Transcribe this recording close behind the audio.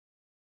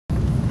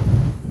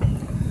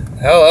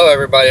Hello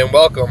everybody and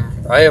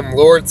welcome. I am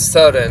Lord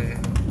Sudden.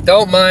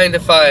 Don't mind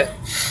if I a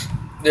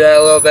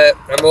little bit.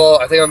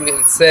 I think I'm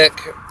getting sick.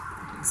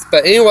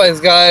 But anyways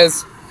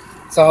guys,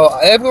 so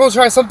I'm going to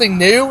try something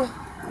new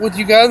with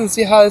you guys and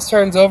see how this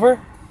turns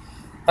over.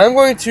 I'm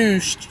going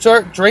to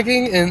start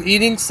drinking and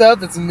eating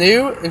stuff that's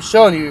new and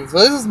showing you. So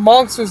this is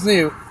Monster's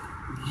new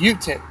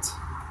mutant.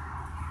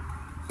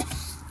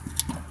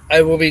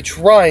 I will be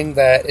trying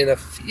that in a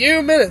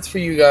few minutes for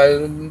you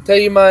guys and tell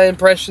you my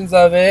impressions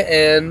of it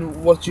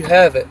and what you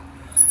have it.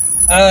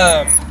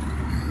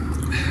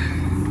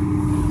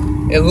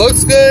 It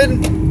looks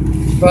good,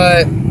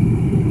 but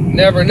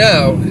never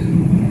know.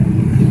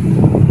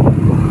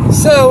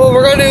 So what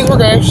we're gonna do is we're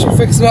gonna actually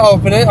fix it to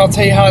open it. I'll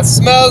tell you how it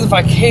smells if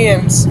I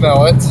can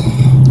smell it.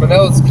 My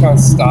nose kind of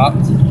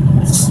stopped.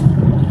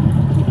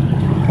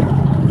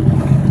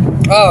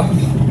 Oh.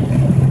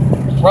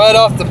 Right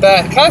off the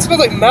bat, it kind of smells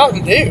like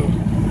Mountain Dew.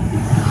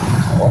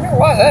 I wonder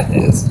why that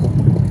is.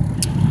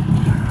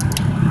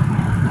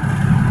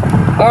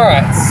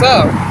 Alright,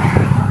 so.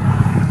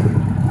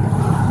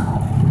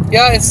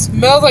 Yeah, it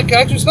smells like,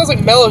 actually smells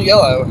like mellow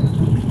yellow.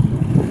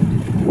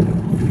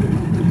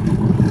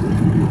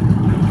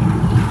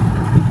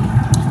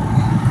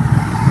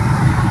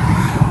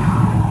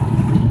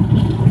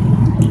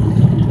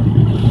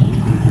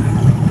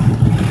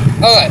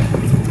 Okay,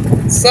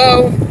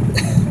 so.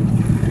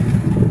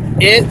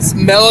 It's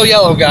mellow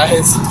yellow,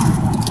 guys.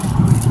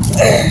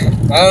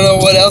 I don't know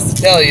what else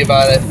to tell you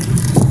about it.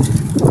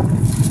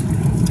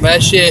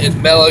 That shit is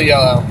mellow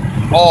yellow.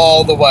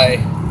 All the way.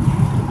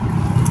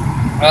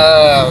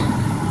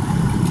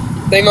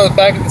 Thing on the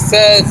back of it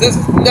says, this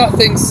is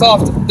nothing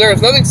soft. There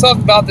is nothing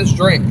soft about this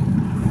drink.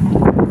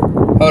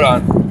 Hold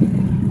on.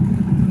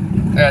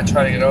 I gotta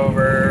try to get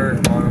over.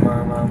 Come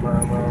on.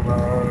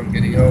 I'm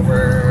getting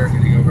over.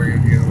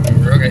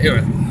 Okay,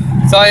 anyway.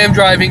 So I am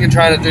driving and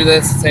trying to do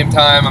this at the same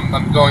time.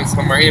 I'm going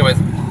somewhere. Anyways,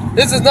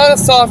 this is not a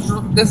soft.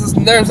 There's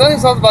nothing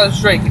soft about this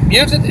drink.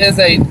 Mutant is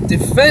a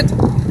different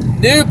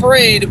new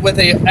breed with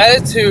an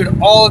attitude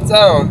all its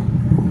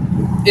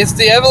own. It's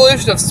the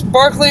evolution of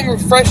sparkling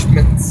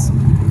refreshments,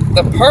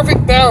 the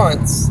perfect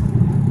balance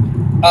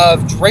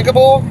of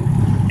drinkable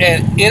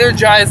and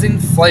energizing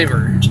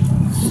flavor.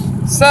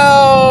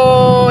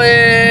 So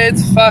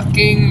it's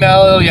fucking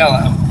mellow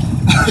yellow.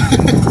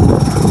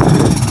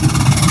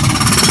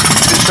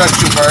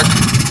 Construction work.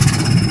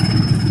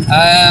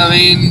 I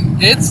mean,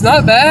 it's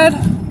not bad,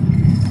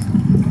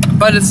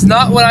 but it's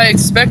not what I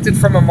expected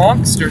from a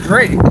Monster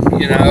drink.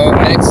 You know,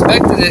 I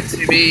expected it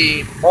to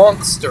be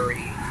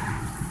monstery,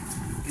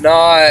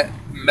 not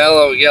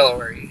mellow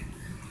yellowy.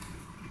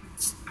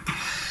 It's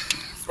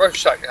worth a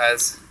shot,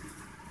 guys.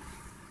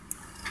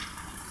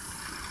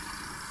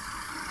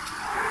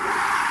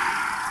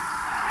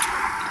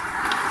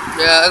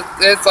 Yeah,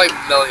 it's like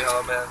mellow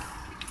yellow, man.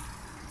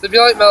 So if you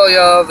like mellow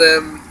yellow,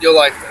 then you'll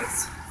like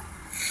this.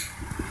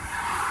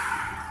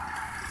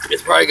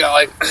 It's probably got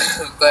like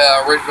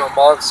the original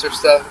Monster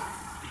stuff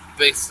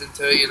based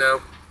into it, you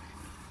know.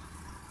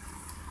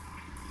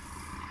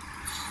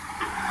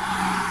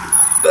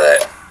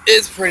 But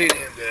it's pretty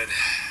damn good.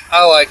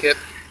 I like it.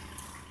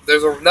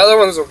 There's another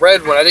one, there's a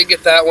red one. I didn't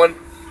get that one,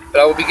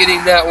 but I will be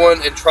getting that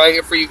one and trying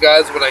it for you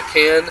guys when I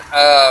can.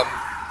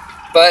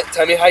 But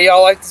tell me how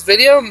y'all like this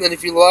video, and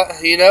if you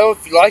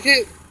if you like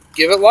it,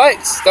 give it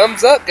likes,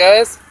 thumbs up,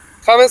 guys.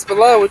 Comments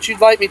below what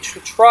you'd like me to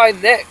try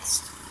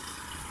next.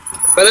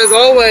 But as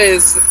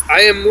always,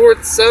 I am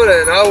Lord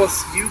Soda, and I will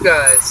see you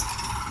guys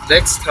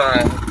next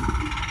time.